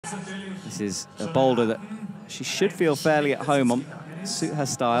This is a boulder that she should feel fairly at home on, suit her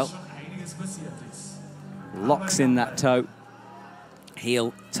style. Locks in that toe.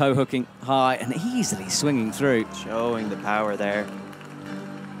 Heel, toe hooking high and easily swinging through. Showing the power there.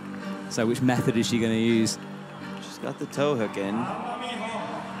 So which method is she going to use? She's got the toe hook in.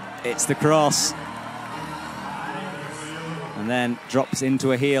 It's the cross. And then drops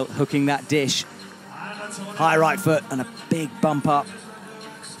into a heel, hooking that dish. High right foot and a big bump up.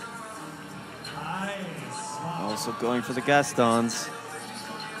 Also going for the Gastons.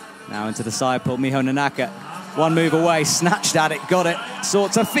 Now into the side pull, Miho Nonaka. One move away, snatched at it, got it,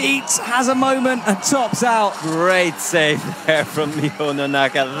 sorts her feet, has a moment and tops out. Great save there from Miho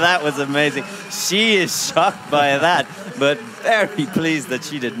Nonaka. That was amazing. She is shocked by that, but very pleased that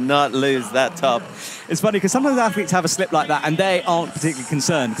she did not lose that top. It's funny because sometimes athletes have a slip like that and they aren't particularly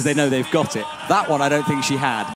concerned because they know they've got it. That one I don't think she had.